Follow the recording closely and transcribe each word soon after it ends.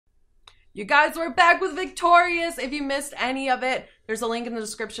You guys, we're back with Victorious. If you missed any of it, there's a link in the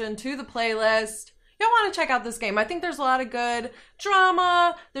description to the playlist. You'll want to check out this game. I think there's a lot of good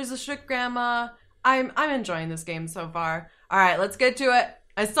drama. There's a strict grandma. I'm enjoying this game so far. All right, let's get to it.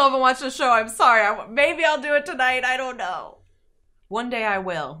 I still haven't watched the show. I'm sorry. Maybe I'll do it tonight. I don't know. One day I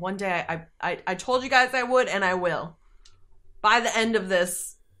will. One day I told you guys I would, and I will. By the end of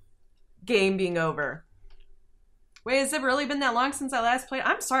this game being over. Wait, has it really been that long since I last played?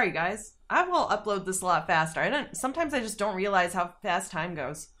 I'm sorry, guys. I will upload this a lot faster. Sometimes I just don't realize how fast time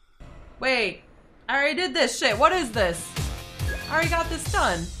goes. Wait, I already did this shit. What is this? I already got this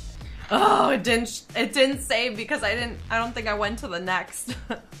done. Oh, it didn't save because I don't think I went to the next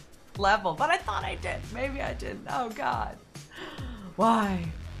level, but I thought I did. Maybe I didn't. Oh God. Why?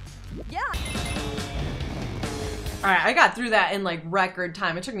 Yeah. All right, I got through that in like record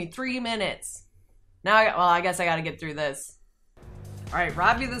time. It took me 3 minutes. Now I guess I gotta get through this. All right,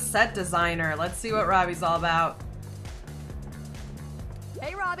 Robbie the set designer. Let's see what Robbie's all about.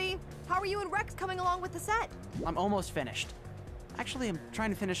 Hey Robbie, how are you and Rex coming along with the set? I'm almost finished. Actually, I'm trying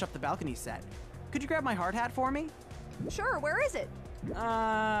to finish up the balcony set. Could you grab my hard hat for me? Sure, where is it?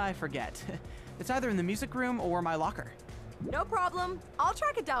 I forget. It's either in the music room or my locker. No problem. I'll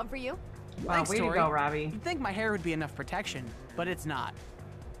track it down for you. Wow, Thanks, way to Tori. go, Robbie. You'd think my hair would be enough protection, but it's not.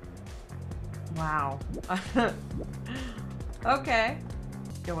 Wow. Okay.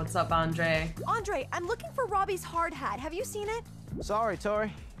 Yo, what's up, Andre? Andre, I'm looking for Robbie's hard hat. Have you seen it? Sorry,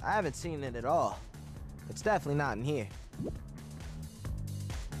 Tori. I haven't seen it at all. It's definitely not in here.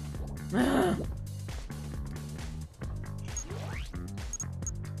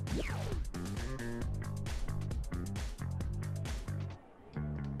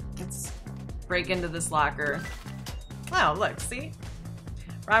 Let's break into this locker. Oh, look, see?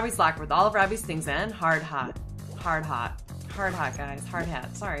 Robbie's locker with all of Robbie's things and hard hat. Hard hat. Hard hat, guys. Hard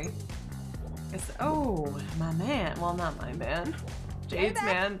hat. Sorry. Oh, my man. Well, not my man. Jade's Hey,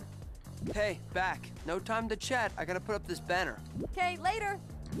 man. Hey, back. No time to chat. I gotta put up this banner. Okay, later.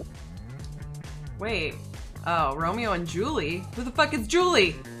 Wait. Oh, Romeo and Julie? Who the fuck is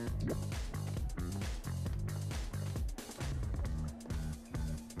Julie?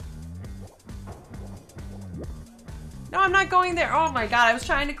 No, I'm not going there. Oh my god, I was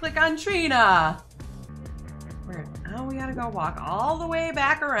trying to click on Trina. Oh, we gotta go walk all the way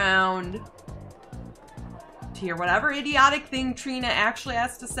back around to hear whatever idiotic thing Trina actually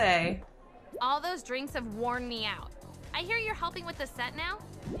has to say. All those drinks have worn me out. I hear you're helping with the set now?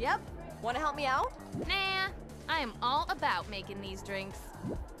 Yep. Want to help me out? Nah, I am all about making these drinks.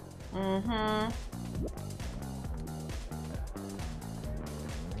 Mm-hmm.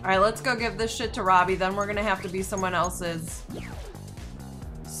 Alright, let's go give this shit to Robbie. Then we're gonna have to be someone else's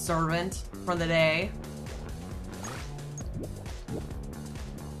servant for the day.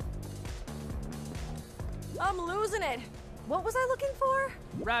 I'm losing it. What was I looking for?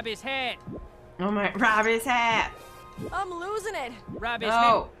 Robbie's hat. Oh my, Robbie's hat. I'm losing it. Robbie's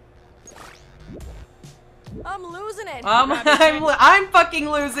Oh. I'm losing it. I'm fucking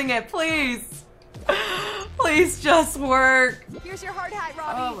losing it, please. Please just work. Here's your hard hat,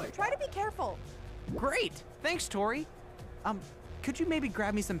 Robbie. Oh my Try to be careful. Great! Thanks, Tori. Could you maybe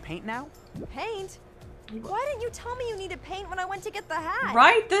grab me some paint now? Paint? Why didn't you tell me you needed paint when I went to get the hat?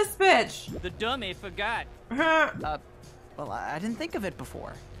 Right, this bitch. The dummy forgot. Well, I didn't think of it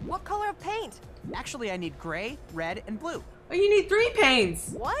before. What color of paint? Actually, I need gray, red, and blue. Oh, you need 3 paints.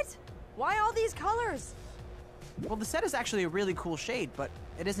 What? Why all these colors? Well, the set is actually a really cool shade, but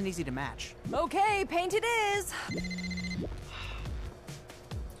it isn't easy to match. Okay, paint it is.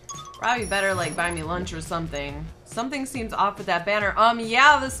 Robbie better like buy me lunch or something. Something seems off with that banner.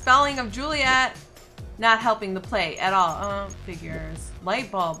 Yeah, the spelling of Juliet. Not helping the play at all. Figures.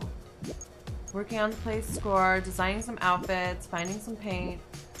 Light bulb. Working on the play score, designing some outfits, finding some paint,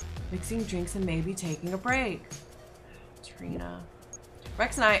 mixing drinks, and maybe taking a break. Trina.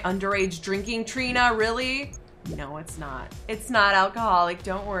 Rex and I underage drinking, Trina, really? No, it's not. It's not alcoholic,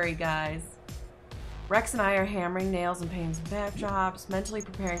 don't worry, guys. Rex and I are hammering nails and painting some backdrops, mentally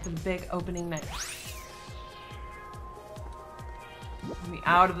preparing for the big opening night. We'll be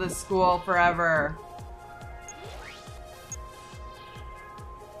out of this school forever.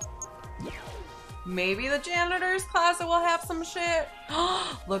 Maybe the janitor's closet will have some shit.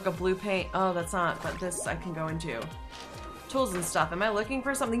 Look, a blue paint. Oh, that's not, but this I can go into. Tools and stuff. Am I looking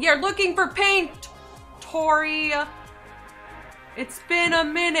for something? You're looking for paint, Tori. It's been a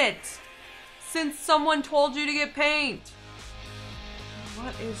minute since someone told you to get paint.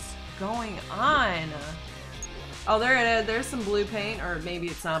 What is going on? Oh, there it is. There's some blue paint, or maybe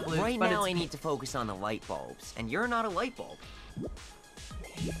it's not blue. Right but now it's... I need to focus on the light bulbs, and you're not a light bulb.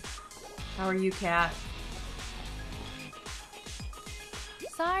 How are you, Kat?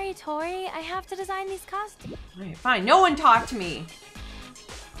 Sorry, Tori. I have to design these costumes. Alright, fine. No one talk to me.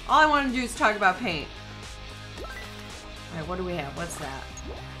 All I want to do is talk about paint. Alright, what do we have? What's that?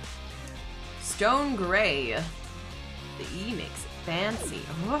 Stone gray. The E makes it fancy.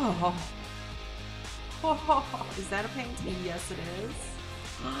 Oh. Oh, is that a paint? Yes, it is.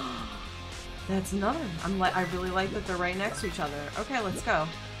 That's another. I really like that they're right next to each other. Okay, let's go.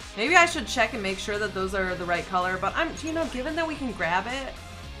 Maybe I should check and make sure that those are the right color, but you know, given that we can grab it,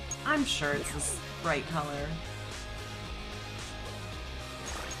 I'm sure it's the right color.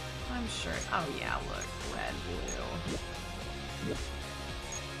 I'm sure. Oh yeah, look. Red, blue.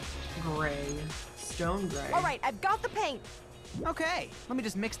 Gray. Stone gray. All right, I've got the paint. Okay, let me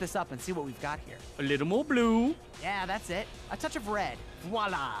just mix this up and see what we've got here. A little more blue. Yeah, that's it. A touch of red.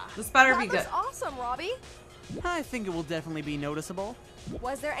 Voila. This better be That good. looks awesome, Robbie. I think it will definitely be noticeable.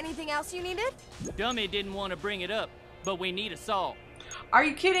 Was there anything else you needed? Dummy didn't want to bring it up, but we need a saw. Are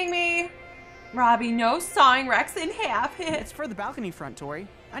you kidding me? Robbie, no sawing Rex in half. It's for the balcony front, Tori.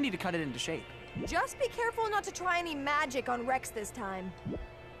 I need to cut it into shape. Just be careful not to try any magic on Rex this time.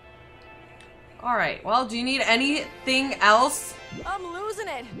 Alright, well, do you need anything else? I'm losing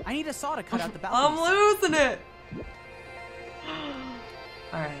it. I need a saw to cut out the balcony. I'm losing it!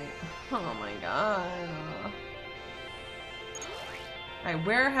 Alright. Oh my god. Alright,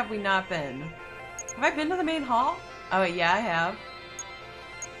 where have we not been? Have I been to the main hall? Oh, yeah, I have.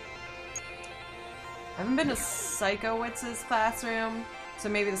 I haven't been to Psychowitz's classroom, so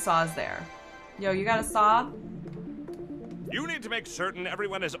maybe the saw's there. Yo, you got a saw? You need to make certain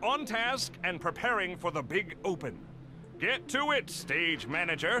everyone is on task and preparing for the big open. Get to it, stage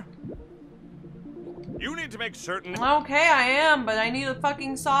manager. You need to make certain... Okay, I am, but I need a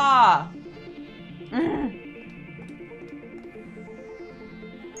fucking saw.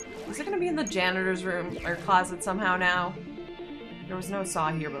 Is it gonna be in the janitor's room or closet somehow now? There was no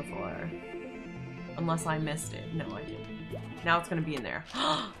saw here before. Unless I missed it. No, I didn't. Now it's gonna be in there.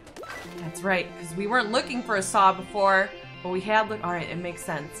 That's right, because we weren't looking for a saw before, but we had alright, it makes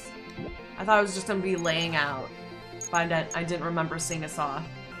sense. I thought it was just gonna be laying out. But I didn't remember seeing a saw.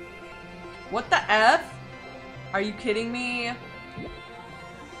 What the F? Are you kidding me? I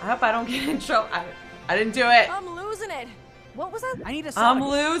hope I don't get in trouble. I didn't do it. I'm losing it. What was that? I need a saw. I'm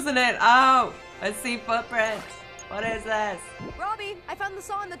losing it. Oh, I see footprints. What is this? Robbie, I found the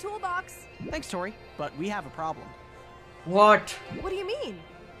saw in the toolbox. Thanks, Tori, but we have a problem. What? What do you mean?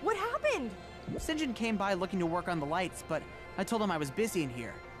 What happened? St. John came by looking to work on the lights, but I told him I was busy in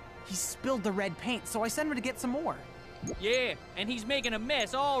here. He spilled the red paint, so I sent him to get some more. Yeah, and he's making a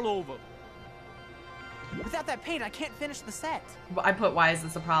mess all over. Without that paint, I can't finish the set. I put why is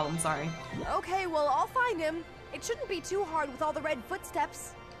this a problem? Sorry. Okay, well, I'll find him. It shouldn't be too hard with all the red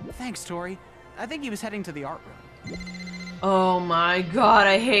footsteps. Thanks, Tori. I think he was heading to the art room. Oh my god,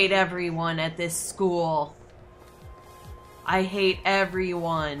 I hate everyone at this school. I hate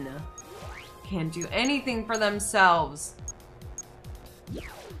everyone. Can't do anything for themselves.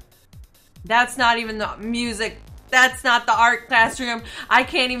 That's not even the music. That's not the art classroom. I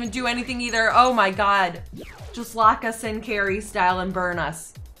can't even do anything either. Oh my god. Just lock us in Carrie style and burn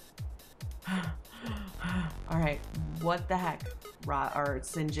us. Alright, what the heck?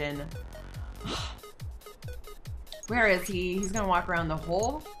 St. John. Where is he? He's gonna walk around the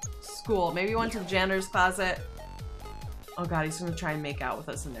whole school. Maybe he went to the janitor's closet. Oh god, he's gonna try and make out with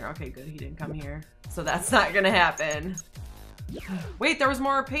us in there. Okay, good, he didn't come here. So that's not gonna happen. Wait, there was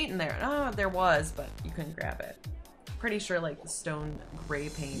more paint in there. Oh, there was, but you couldn't grab it. Pretty sure like the stone gray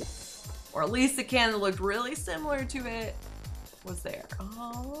paint, or at least the can that looked really similar to it, was there.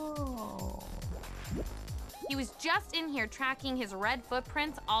 Oh. He was just in here tracking his red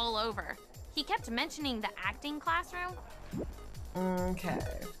footprints all over. He kept mentioning the acting classroom. Okay.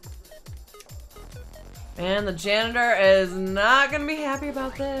 And the janitor is not gonna be happy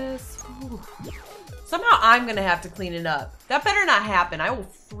about this. Whew. Somehow I'm gonna have to clean it up. That better not happen. I will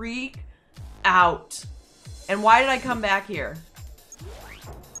freak out. And why did I come back here?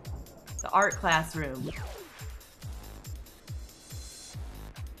 The art classroom.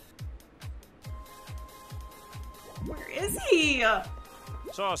 Where is he?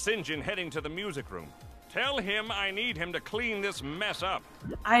 Saw St. John heading to the music room. Tell him I need him to clean this mess up.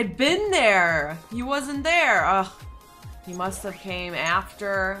 I'd been there. He wasn't there. Ugh. He must have came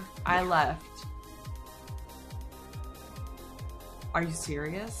after I left. Are you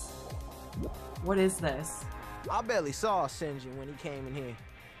serious? What is this? I barely saw St. John when he came in here.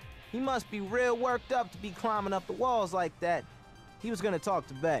 He must be real worked up to be climbing up the walls like that. He was gonna talk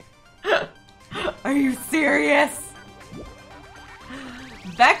to Beck. Are you serious?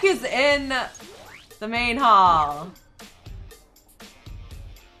 Beck is in the main hall.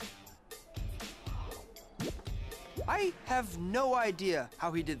 I have no idea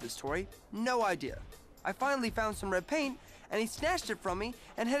how he did this, Tori. No idea. I finally found some red paint, and he snatched it from me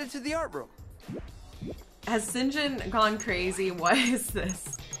and headed to the art room. Has Sinjin gone crazy? What is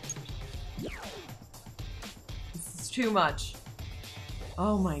this? This is too much.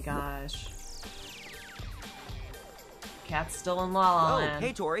 Oh my gosh. Cat's still in La La Oh, Land.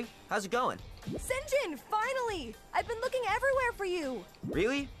 hey Tori, how's it going? Sinjin, finally! I've been looking everywhere for you.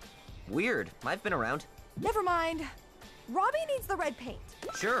 Really? Weird, I've been around. Never mind. Robbie needs the red paint.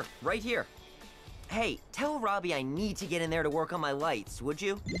 Sure, right here. Hey, tell Robbie I need to get in there to work on my lights, would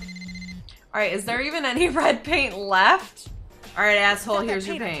you? Alright, is there even any red paint left? Alright, asshole, Got that here's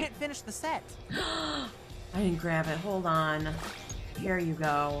your I paint. can't finish the set. I didn't grab it. Hold on. Here you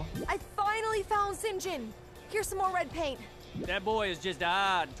go. I finally found Sinjin. Here's some more red paint. That boy is just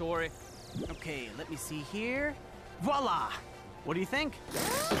odd, Tori. Okay, let me see here. Voila! What do you think?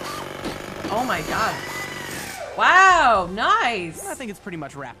 Oh my god. Wow, nice. I think it's pretty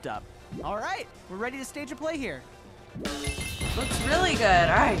much wrapped up. All right, we're ready to stage a play here. Looks really good.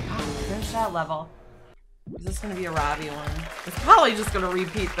 Alright, finish that level. Is this gonna be a Robbie one? It's probably just gonna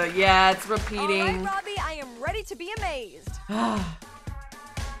repeat the, yeah, it's All repeating. right, Robbie, I am ready to be amazed.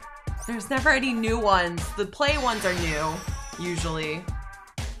 There's never any new ones. The play ones are new, usually.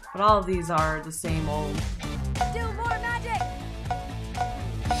 But all of these are the same old. Do more magic.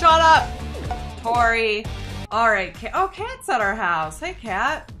 Shut up, Tori. Alright, oh, Kat's at our house. Hey,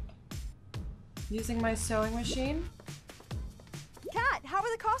 Kat. Using my sewing machine? Kat, how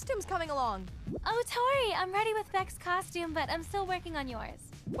are the costumes coming along? Oh, Tori, I'm ready with Beck's costume, but I'm still working on yours.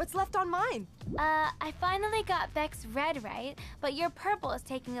 What's left on mine? I finally got Beck's red right, but your purple is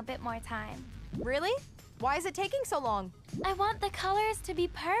taking a bit more time. Really? Why is it taking so long? I want the colors to be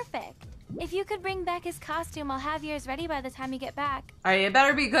perfect. If you could bring Beck his costume, I'll have yours ready by the time you get back. Alright, it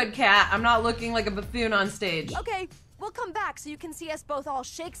better be good, Kat. I'm not looking like a buffoon on stage. Okay, we'll come back so you can see us both all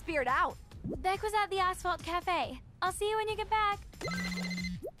Shakespeare'd out. Beck was at the Asphalt Cafe. I'll see you when you get back.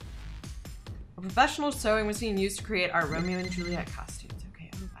 A professional sewing machine used to create our Romeo and Juliet costumes. Okay,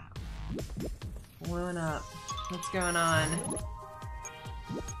 oh wow. Blowing up. What's going on?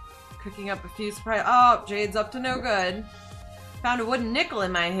 Cooking up a few surprise. Oh, Jade's up to no good. Found a wooden nickel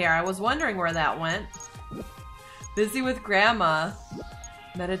in my hair. I was wondering where that went. Busy with grandma.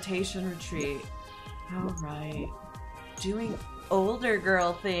 Meditation retreat. All right. Doing older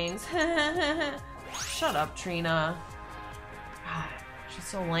girl things. Shut up, Trina. God, she's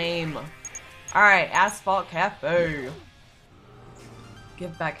so lame. All right, Asphalt Cafe.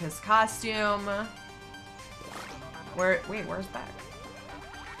 Give Beck his costume. Where's Beck?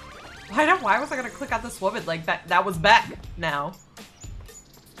 Why was I gonna click on this woman like that? That was Beck now.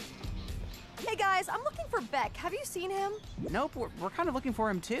 Hey guys, I'm looking for Beck. Have you seen him? Nope, we're kind of looking for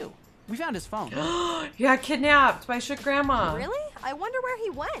him too. We found his phone. He got kidnapped by Shook Grandma. Really? I wonder where he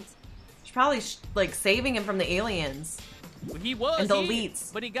went. She's probably like saving him from the aliens. Well, he was And the here,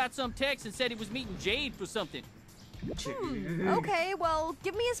 elites. but he got some text and said he was meeting Jade for something. Okay, well,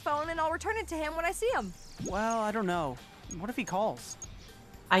 give me his phone and I'll return it to him when I see him. Well, I don't know. What if he calls?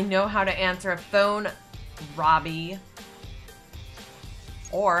 I know how to answer a phone, Robbie.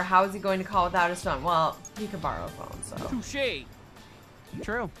 Or how is he going to call without his phone? Well, he could borrow a phone, so. Touché.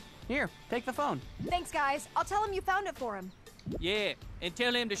 True. Here, take the phone. Thanks, guys. I'll tell him you found it for him. Yeah, and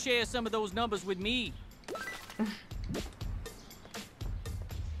tell him to share some of those numbers with me.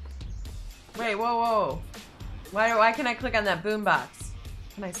 Wait, whoa. Why can I click on that boombox?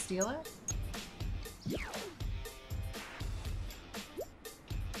 Can I steal it?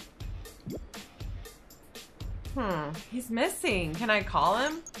 He's missing. Can I call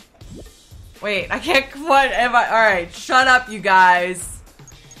him? Wait, I can't. What am I? Alright, shut up, you guys.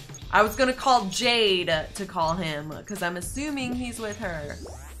 I was gonna call Jade to call him because I'm assuming he's with her.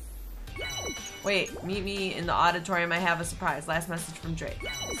 Wait, meet me in the auditorium. I have a surprise. Last message from Jade.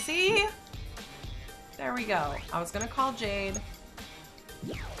 See? There we go. I was gonna call Jade.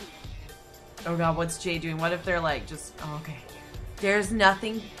 Oh god, what's Jade doing? What if they're like just... Oh, okay. There's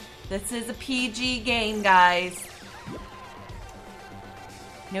nothing... This is a PG game, guys.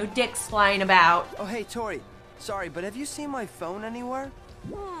 No dicks flying about. Oh, hey, Tori. Sorry, but have you seen my phone anywhere?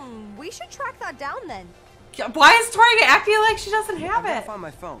 We should track that down then. Why is Tori acting like she doesn't have I gotta it? find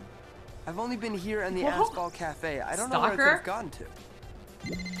my phone. I've only been here in the Whoa. Asphalt Cafe. I don't know where I could Stalker? have gotten to.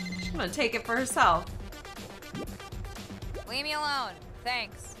 She's gonna take it for herself. Leave me alone.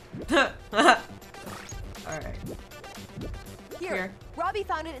 Thanks. Alright. Here, Robbie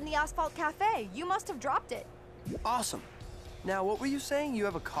found it in the Asphalt Cafe. You must have dropped it. Awesome. Now, what were you saying? You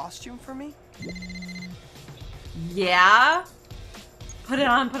have a costume for me? Yeah? Put it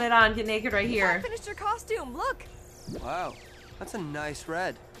on, get naked right I here. finished her costume, look! Wow, that's a nice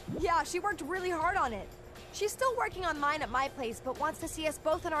red. Yeah, she worked really hard on it. She's still working on mine at my place, but wants to see us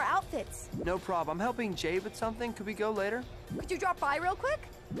both in our outfits. No problem. I'm helping Jade with something. Could we go later? Could you drop by real quick?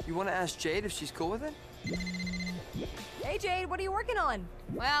 You want to ask Jade if she's cool with it? Hey Jade, what are you working on?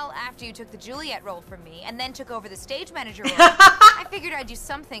 Well, after you took the Juliet role from me and then took over the stage manager role, I figured I'd do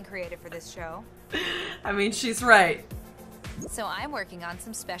something creative for this show. I mean, she's right. So I'm working on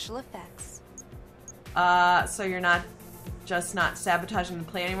some special effects. So you're not sabotaging the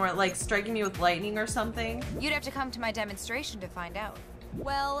play anymore, like striking me with lightning or something? You'd have to come to my demonstration to find out.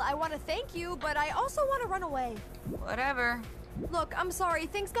 Well, I want to thank you, but I also want to run away. Whatever. Look, I'm sorry,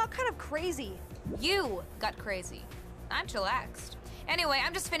 things got kind of crazy. You got crazy. I'm chillaxed. Anyway,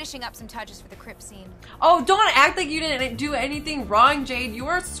 I'm just finishing up some touches for the crypt scene. Oh, don't act like you didn't do anything wrong, Jade. You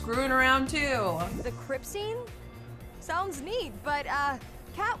were screwing around too. The crypt scene? Sounds neat, but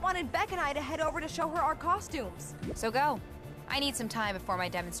Kat wanted Beck and I to head over to show her our costumes. So go. I need some time before my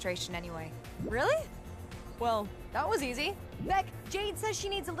demonstration anyway. Really? Well, that was easy. Beck, Jade says she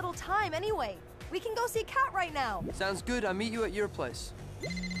needs a little time anyway. We can go see Kat right now. Sounds good. I'll meet you at your place.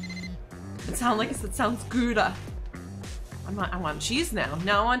 It sounds good. I want cheese now.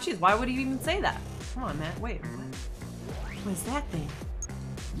 No, I want cheese. Why would he even say that? Come on, Matt. Wait, what is that thing?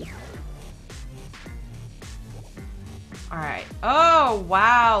 Alright. Oh,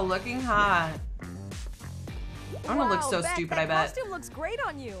 wow. Looking hot. I'm gonna look so Beck, stupid, that I bet. costume looks great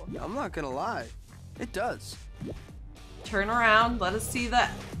on you. I'm not gonna lie. It does. Turn around. Let us see the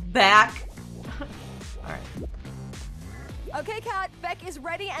back. Alright. Okay, Kat, Beck is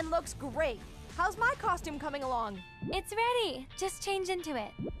ready and looks great. How's my costume coming along? It's ready. Just change into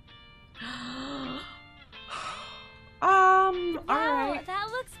it. Alright. Wow, that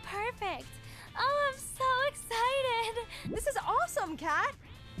looks perfect. Oh, I'm so excited. This is awesome, Kat.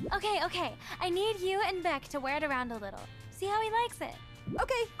 Okay. I need you and Beck to wear it around a little. See how he likes it.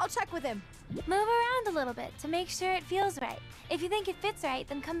 Okay, I'll check with him. Move around a little bit to make sure it feels right. If you think it fits right,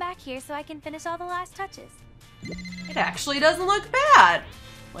 then come back here so I can finish all the last touches. It actually doesn't look bad.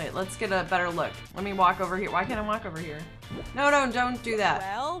 Wait, let's get a better look. Let me walk over here. Why can't I walk over here? No, don't do that.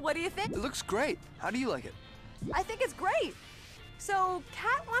 Well, what do you think? It looks great. How do you like it? I think it's great. So,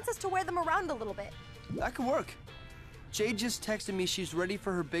 Kat wants us to wear them around a little bit. That could work. Jade just texted me she's ready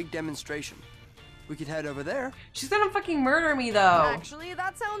for her big demonstration. We could head over there. She's gonna fucking murder me, though. Actually,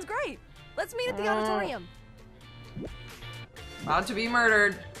 that sounds great. Let's meet at the auditorium. About to be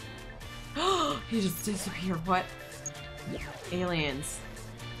murdered. He just disappeared. What? Aliens.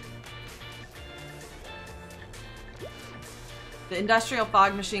 The industrial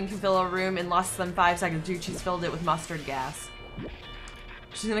fog machine can fill a room in less than 5 seconds. Dude, she's filled it with mustard gas.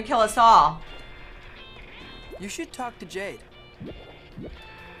 She's gonna kill us all. You should talk to Jade.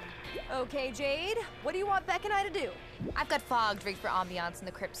 Okay, Jade, what do you want Beck and I to do? I've got fog rigged for ambiance in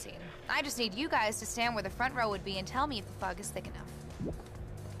the crypt scene. I just need you guys to stand where the front row would be and tell me if the fog is thick enough.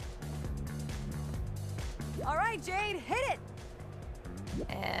 All right, Jade, hit it.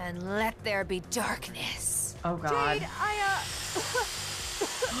 And let there be darkness. Oh, God. Jade,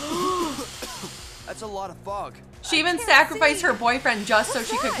 That's a lot of fog. She even sacrificed her boyfriend just so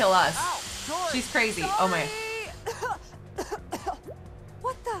she could kill us. Ow, She's crazy. sorry. Oh, my.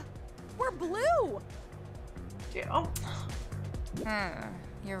 What the? We're blue. Oh.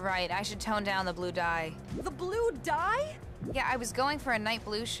 You're right. I should tone down the blue dye. The blue dye? Yeah, I was going for a night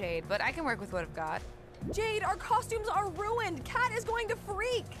blue shade, but I can work with what I've got. Jade, our costumes are ruined. Kat is going to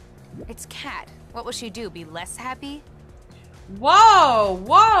freak. It's Kat. What will she do? Be less happy?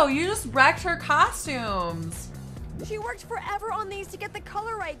 Whoa, you just wrecked her costumes. She worked forever on these to get the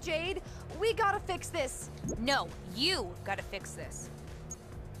color right, Jade. We gotta fix this. No, you gotta fix this.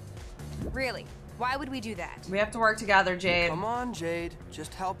 Really, why would we do that? We have to work together, Jade. Come on, Jade.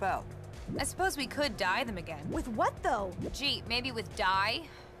 Just help out. I suppose we could dye them again. With what, though? Gee, maybe with dye?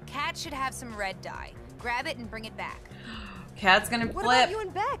 Kat should have some red dye. Grab it and bring it back. Kat's gonna What flip. about you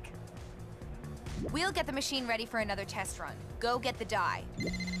and Beck? We'll get the machine ready for another test run. Go get the dye.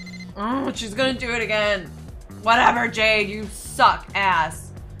 Oh, she's gonna do it again. Whatever, Jade, you suck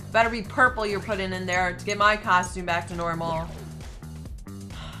ass. Better be purple you're putting in there to get my costume back to normal.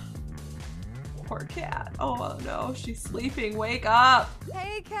 Poor Kat. Oh no, she's sleeping. Wake up.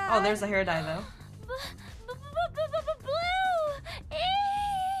 Hey, Kat. Oh, there's the hair dye though. Blue!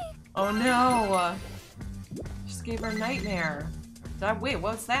 Eek! Oh no. Just gave her a nightmare. Wait,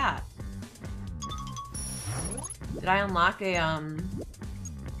 what's that? Did I unlock a,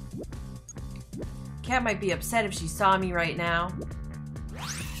 Cat might be upset if she saw me right now.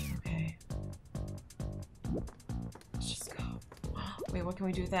 Okay. Let's just go. Wait, what can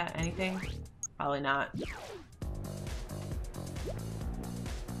we do with that? Anything? Probably not.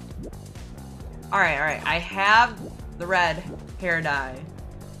 Alright. I have the red hair dye.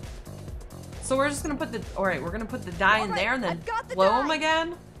 So we're just gonna put the... Alright, we're gonna put the dye in there and then blow them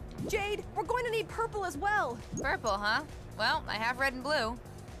again? Jade, we're going to need purple as well. Purple, huh? Well, I have red and blue.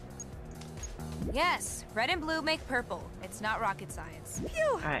 Yes, red and blue make purple. It's not rocket science.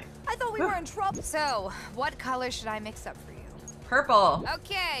 Phew! Alright. I thought we were in trouble. So, what color should I mix up for you? Purple.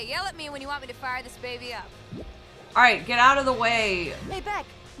 Okay, yell at me when you want me to fire this baby up. Alright, get out of the way. Hey, Beck,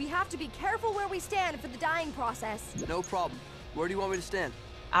 we have to be careful where we stand for the dyeing process. No problem. Where do you want me to stand?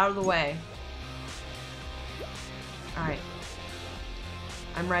 Out of the way. Alright.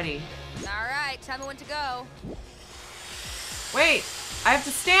 I'm ready. All right, tell me when to go. Wait! I have to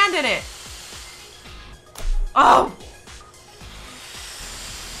stand in it! Oh!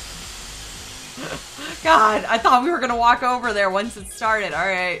 God, I thought we were gonna walk over there once it started.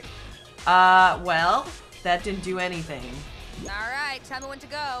 Alright. Well, that didn't do anything. All right, tell me when to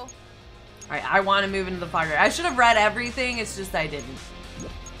go. Alright, I want to move into the fire. I should have read everything, it's just I didn't.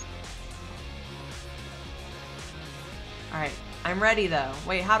 Alright, I'm ready though.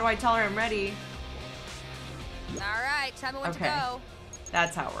 Wait, how do I tell her I'm ready? All right, tell me when to go.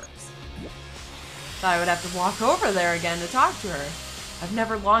 That's how it works. Thought I would have to walk over there again to talk to her. I've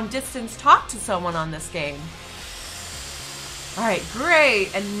never long distance talked to someone on this game. Alright, great.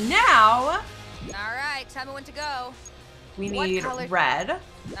 And now... All right, tell me when to go. We need red. All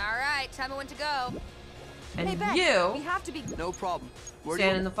right, tell me when to go. And hey, Beck, you... we have to be... No problem. Where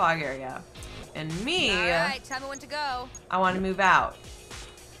stand in the fog area. And me... All right, tell me when to go. I want to move out.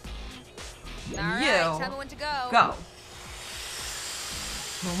 And All you... right, tell me when to go. Go.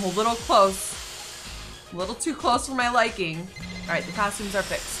 I'm a little close. A little too close for my liking. Alright, the costumes are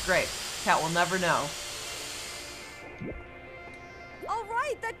fixed. Great. Cat will never know. All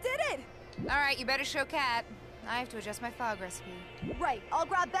right, that did it! All right, you better show Cat. I have to adjust my fog recipe. Right, I'll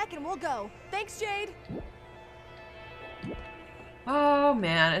grab Beck and we'll go. Thanks, Jade. Oh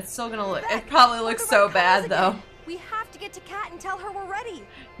man, it's still gonna look... Beck, It probably we're looks the so right bad colors though. again. We have to get to Cat and tell her we're ready.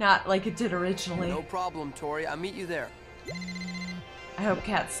 Not like it did originally. No problem, Tori. I'll meet you there. I hope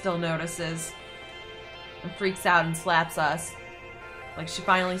Cat still notices. And freaks out and slaps us. Like she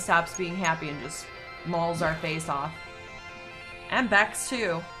finally stops being happy and just mauls our face off. And Bex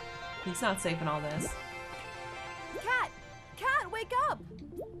too. He's not safe in all this. Cat, wake up!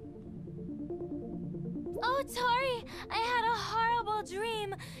 Oh, Tori, I had a horrible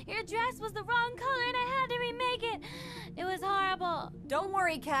dream. Your dress was the wrong color and I had to remake it. It was horrible. Don't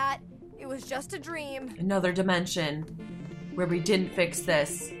worry, Cat. It was just a dream. Another dimension where we didn't fix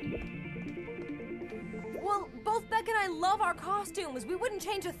this. Well, both Beck and I love our costumes. We wouldn't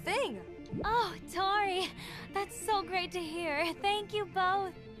change a thing. Oh, Tori, that's so great to hear. Thank you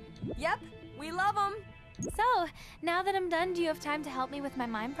both. Yep, we love them. So, now that I'm done, do you have time to help me with my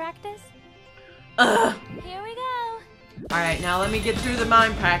mime practice? Ugh. Here we go. Alright, now let me get through the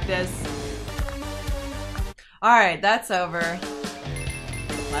mime practice. Alright, that's over.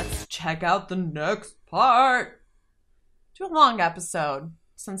 Let's check out the next part. Do a long episode,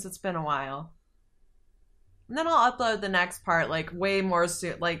 since it's been a while. And then I'll upload the next part, like, way more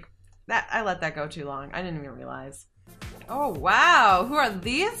soon. Like, that I let that go too long. I didn't even realize. Oh, wow. Who are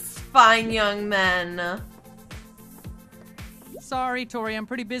these fine young men? Sorry, Tori, I'm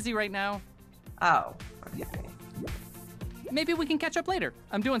pretty busy right now. Oh, okay. Maybe we can catch up later.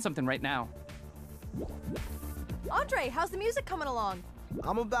 I'm doing something right now. Andre, how's the music coming along?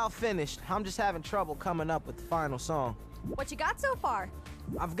 I'm about finished. I'm just having trouble coming up with the final song. What you got so far?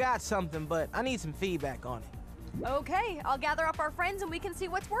 I've got something, but I need some feedback on it. Okay, I'll gather up our friends and we can see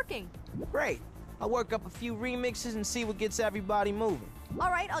what's working. Great. I'll work up a few remixes and see what gets everybody moving.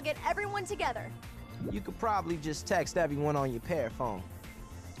 All right, I'll get everyone together. You could probably just text everyone on your pair phone.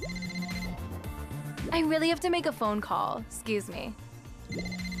 I really have to make a phone call. Excuse me.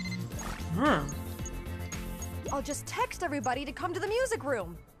 I'll just text everybody to come to the music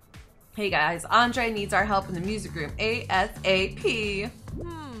room. Hey guys, Andre needs our help in the music room ASAP.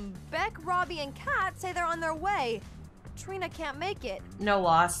 Beck, Robbie, and Kat say they're on their way. Trina can't make it. No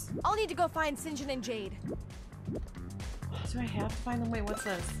loss. I'll need to go find St. John and Jade. Do I have to find them? Wait, what's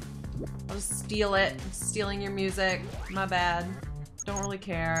this? I'll just steal it. I'm stealing your music. My bad. Don't really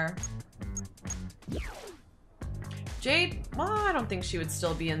care. Jade? Well, I don't think she would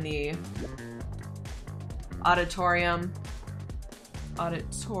still be in the auditorium.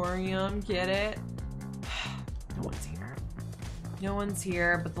 Auditorium, get it? No one's here. No one's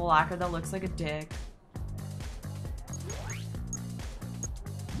here but the locker that looks like a dick.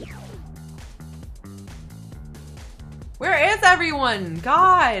 Where is everyone?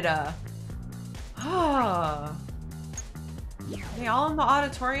 God. Are they all in the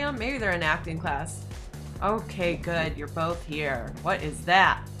auditorium? Maybe they're in acting class. Okay, good. You're both here. What is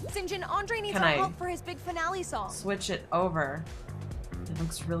that? Sinjin, Andre needs Can our I help for his big finale song. switch it over? It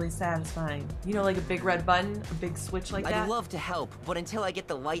looks really satisfying. You know, like a big red button, a big switch like that? I'd love to help, but until I get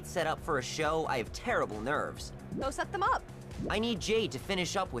the lights set up for a show, I have terrible nerves. Go set them up. I need Jade to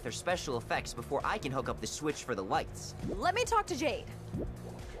finish up with her special effects before I can hook up the switch for the lights. Let me talk to Jade.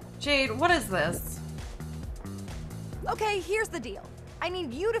 Jade, what is this? Okay, here's the deal. I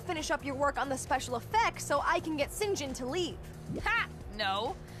need you to finish up your work on the special effects so I can get Sinjin to leave. Ha!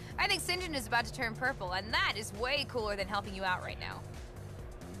 No. I think Sinjin is about to turn purple, and that is way cooler than helping you out right now.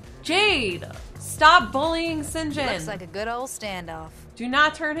 Jade, stop bullying Sinjin. Looks like a good old standoff. Do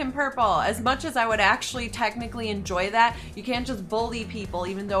not turn him purple. As much as I would actually technically enjoy that, you can't just bully people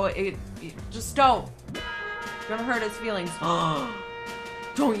even though it just don't. You're gonna hurt his feelings.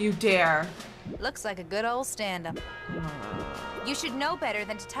 Don't you dare. Looks like a good old stand-up. You should know better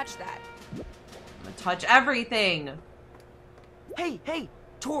than to touch that. I'm gonna touch everything. Hey,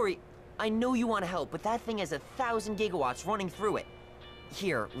 Tori, I know you want to help, but that thing has 1,000 gigawatts running through it.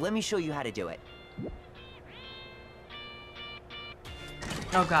 Here, let me show you how to do it.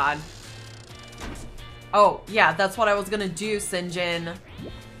 Oh god. Oh, yeah, that's what I was gonna do, Sinjin.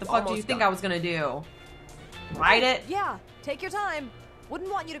 The fuck do you think I was gonna do? Ride it? Yeah, take your time.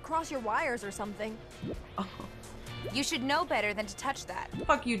 Wouldn't want you to cross your wires or something. Oh. You should know better than to touch that.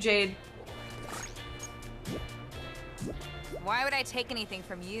 Fuck you, Jade. Why would I take anything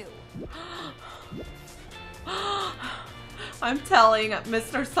from you? I'm telling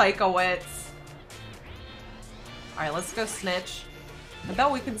Mr. Psychowitz. Alright, let's go snitch. I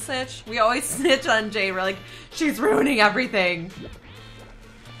bet we can snitch. We always snitch on Jade. We're like, she's ruining everything.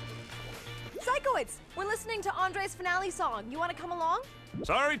 Psychowitz, we're listening to Andre's finale song. You want to come along?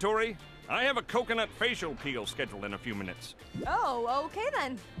 Sorry, Tori. I have a coconut facial peel scheduled in a few minutes. Oh, okay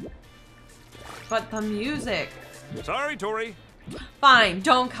then. But the music. Sorry, Tori. Fine,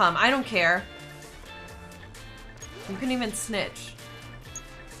 don't come. I don't care. You can even snitch.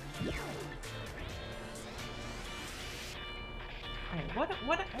 Alright,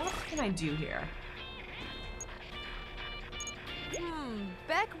 what can I do here?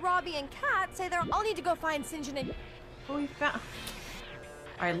 Beck, Robbie, and Kat say they'll all need to go find Sinjin and... What we found?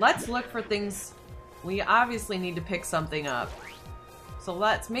 Alright, let's look for things. We obviously need to pick something up. So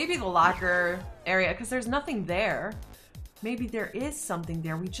let's, maybe the locker area, because there's nothing there. Maybe there is something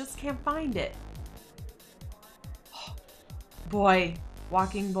there, we just can't find it. Boy,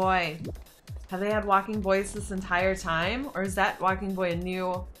 walking boy. Have they had walking boys this entire time? Or is that walking boy a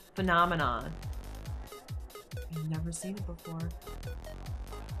new phenomenon? I've never seen it before.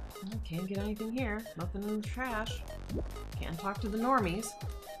 Well, can't get anything here. Nothing in the trash. Can't talk to the normies.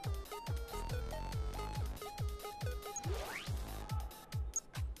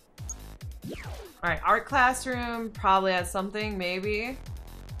 Alright, art classroom probably has something, maybe.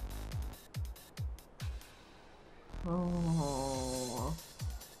 Oh.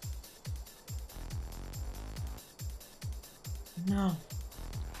 No.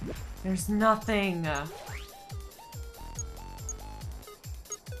 There's nothing. Alright,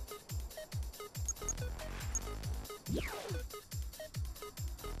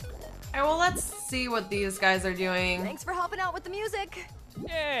 well, let's see what these guys are doing. Thanks for helping out with the music.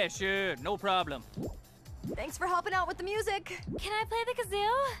 Yeah, sure, no problem. Thanks for helping out with the music. Can I play the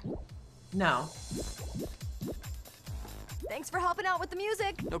kazoo? No. Thanks for helping out with the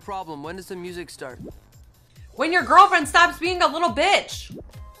music. No problem. When does the music start? When your girlfriend stops being a little bitch.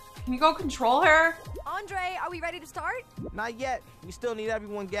 Can you go control her? Andre, are we ready to start? Not yet. We still need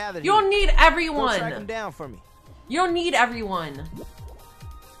everyone gathered. You don't need Go everyone. track them down for me. You don't need everyone.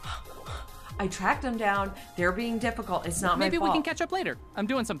 I tracked them down. They're being difficult. It's not Maybe my fault. we can catch up later. I'm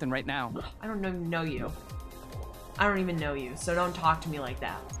doing something right now. I don't even know you. I don't even know you, so don't talk to me like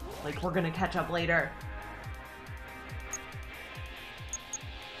that. Like, we're gonna catch up later.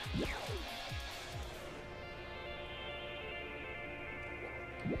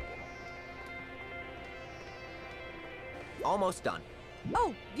 Almost done.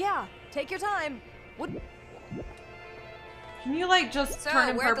 Oh, yeah. Take your time. Can you, like, just So, turn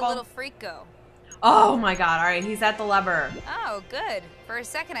him where'd purple? the little freak go? Oh my god, alright, he's at the lever. Oh, good. For a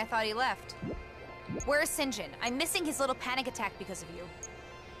second, I thought he left. Where's Sinjin? I'm missing his little panic attack because of you.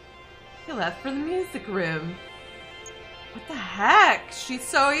 He left for the music room. What the heck? She's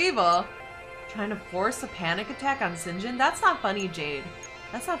so evil. Trying to force a panic attack on Sinjin? That's not funny, Jade.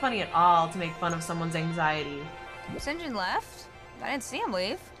 That's not funny at all to make fun of someone's anxiety. Sinjin left? I didn't see him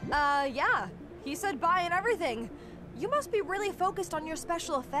leave. Yeah. He said bye and everything. You must be really focused on your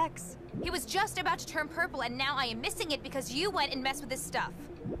special effects. He was just about to turn purple, and now I am missing it because you went and messed with his stuff.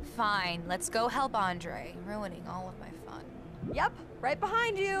 Fine, let's go help Andre, ruining all of my fun. Yep, right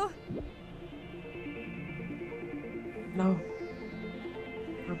behind you. No.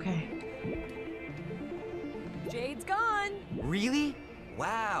 Okay. Jade's gone. Really?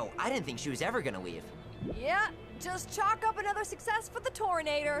 Wow, I didn't think she was ever gonna leave. Yeah, just chalk up another success for the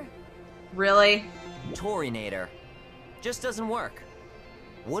Torinator. Really? Torinator. Just doesn't work.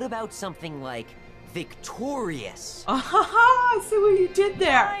 What about something like victorious? I see what you did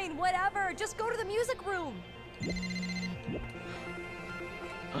there. Fine, whatever. Just go to the music room.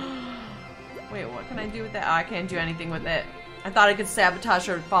 Wait, what can I do with that? Oh, I can't do anything with it. I thought I could sabotage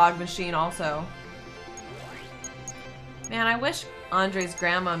her fog machine also. Man, I wish Andre's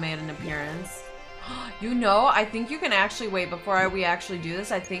grandma made an appearance. You know, I think you can actually wait before we actually do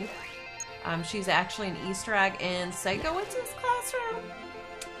this. I think she's actually an Easter egg in Psychowitz's classroom.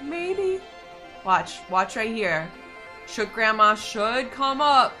 Maybe. Watch right here. Shook Grandma should come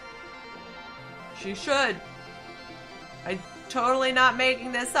up. She should. I'm totally not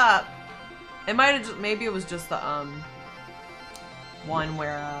making this up. It might have just, maybe it was just the one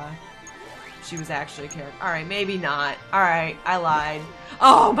where she was actually a character. All right, maybe not. All right, I lied.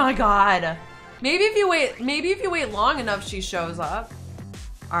 Oh my god. Maybe if you wait long enough, she shows up.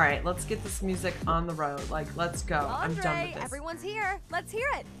 All right, let's get this music on the road. Like, let's go. I'm done with this. Everyone's here. Let's hear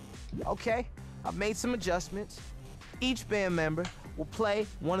it. Okay, I've made some adjustments. Each band member will play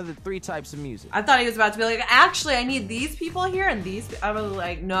one of the 3 types of music. I thought he was about to be like, actually, I need these people here and these. I was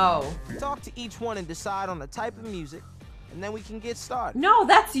like, no. Talk to each one and decide on the type of music, and then we can get started. No,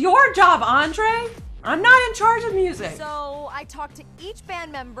 that's your job, Andre. I'm not in charge of music. So I talk to each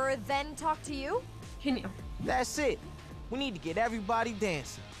band member, then talk to you? Can you? That's it. We need to get everybody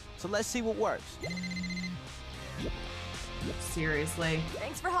dancing. So let's see what works. Seriously.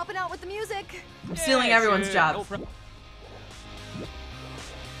 Thanks for helping out with the music. I'm stealing everyone's job.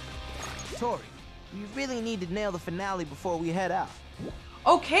 Tori, you really need to nail the finale before we head out.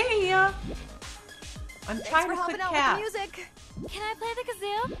 Okay. I'm Thanks trying for to helping click out cat. with the music. Can I play the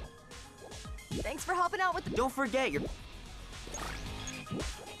kazoo? Thanks for helping out with the... Don't forget your...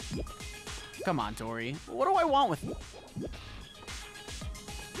 Come on, Tori. What do I want with...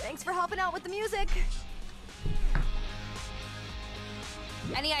 Thanks for helping out with the music.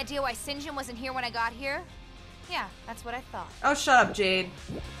 Any idea why Sinjin wasn't here when I got here? Yeah, that's what I thought. Oh, shut up, Jade.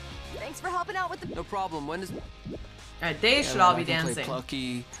 Thanks for helping out with the... No problem. When is... Alright, they should all be dancing. Play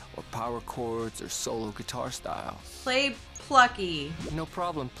plucky, or power chords, or solo guitar style. Play plucky. No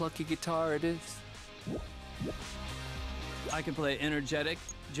problem. Plucky guitar it is. I can play energetic,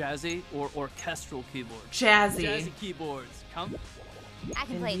 jazzy, or orchestral keyboards. Jazzy. Jazzy keyboards. Come. I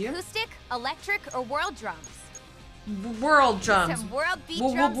can And play you? acoustic, electric, or world drums. World drums. Some world beat Wo-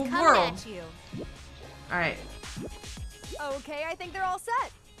 wo- drums wo- coming world. at you. Alright. Okay, I think they're all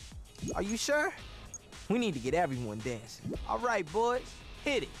set. Are you sure? We need to get everyone dancing. All right, boys,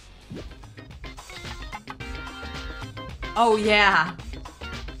 hit it. Oh, yeah.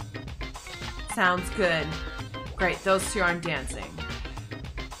 Sounds good. Great, those 2 aren't dancing.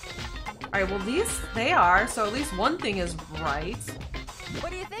 Alright, well, they are, so at least one thing is right.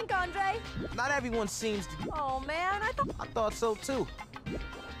 What do you think, Andre? Not everyone seems to... Oh, man, I thought so, too.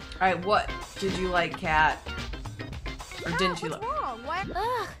 Alright, what did you like, Kat? Or didn't you what's like? wrong? Why?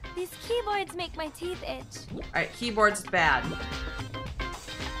 Ugh, these keyboards make my teeth itch. Alright, keyboard's bad.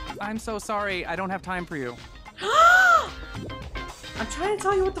 I'm so sorry. I don't have time for you. I'm trying to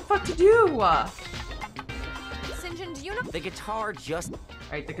tell you what the fuck to do. Sinjin, do you know? The guitar just...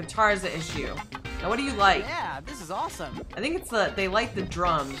 Alright, the guitar is the issue. Now, what do you like? Yeah, this is awesome. I think it's they like the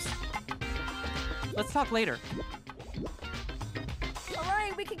drums. Let's talk later. All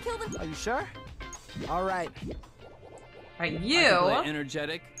right, we can kill them. Are you sure? All right. Alright, I can you. play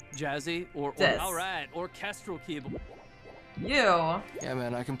energetic, jazzy, or This. all right, orchestral keyboard. You. Yeah,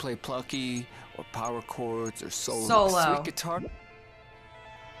 man. I can play plucky, or power chords, or solo. Solo. Sweet guitar.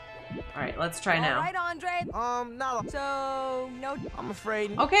 Alright, let's try now. All right, Andre. Not... So, no... I'm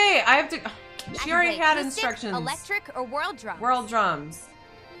afraid... Okay, I have to... I She can already play had acoustic, instructions. electric, or world drums. World drums.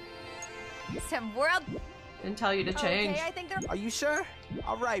 Some world... Didn't tell you to change. Okay, I think they're... Are you sure?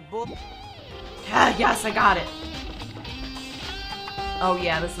 All right, bull. Yeah, yes, I got it. Oh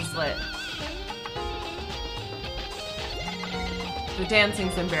yeah, this is lit. The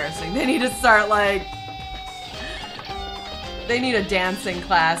dancing's embarrassing. They need to start like... They need a dancing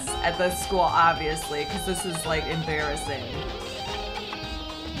class at the school, obviously, because this is like embarrassing.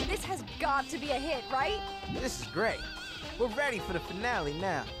 This has got to be a hit, right? This is great. We're ready for the finale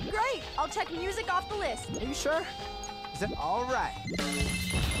now. Great! I'll check music off the list. Are you sure? Is that all right?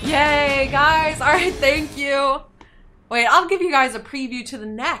 Yay, guys. All right, thank you. Wait, I'll give you guys a preview to the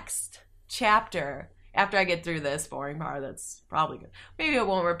next chapter after I get through this boring part. That's probably good. Maybe it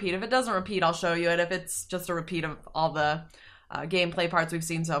won't repeat. If it doesn't repeat, I'll show you it. If it's just a repeat of all the gameplay parts we've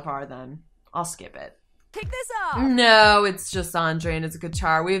seen so far, then I'll skip it. Kick this off! No, it's just Andre and his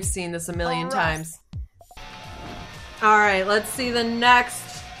guitar. We've seen this a million times. All right, let's see the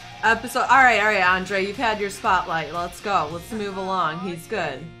next episode. All right, Andre, you've had your spotlight. Let's go. Let's move along. He's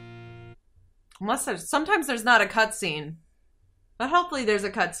good. Unless sometimes there's not a cutscene, but hopefully there's a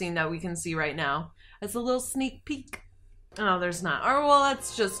cutscene that we can see right now. It's a little sneak peek. Oh, there's not. Or well,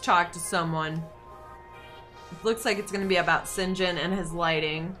 let's just talk to someone. It looks like it's gonna be about Sinjin and his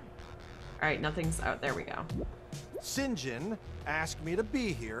lighting. All right, nothing's out. There we go. Sinjin asked me to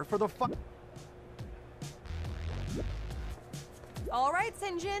be here for the All right,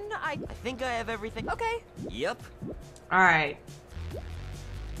 Sinjin, I think I have everything. Okay. Yep. All right.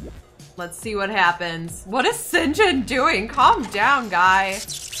 Let's see what happens. What is Sinjin doing? Calm down, guy.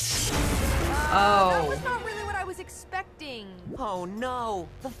 That was not really what I was expecting. Oh no,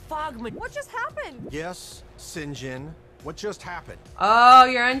 the Fogman. What just happened? Yes, Sinjin. What just happened? Oh,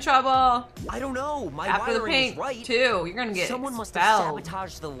 you're in trouble. I don't know. My After the wiring paint, is right. too. You're gonna get Someone must have expelled.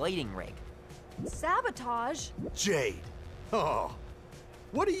 sabotaged the lighting rig. Sabotage? Jade. Oh.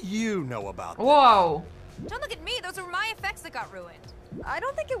 What do you know about that? Whoa. Don't look at me. Those were my effects that got ruined. I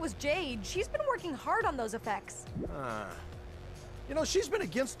don't think it was Jade. She's been working hard on those effects. You know, she's been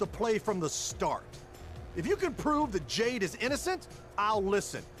against the play from the start. If you can prove that Jade is innocent, I'll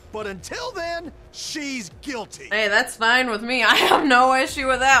listen. But until then, she's guilty. Hey, that's fine with me. I have no issue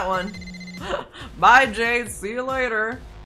with that one. Bye, Jade. See you later.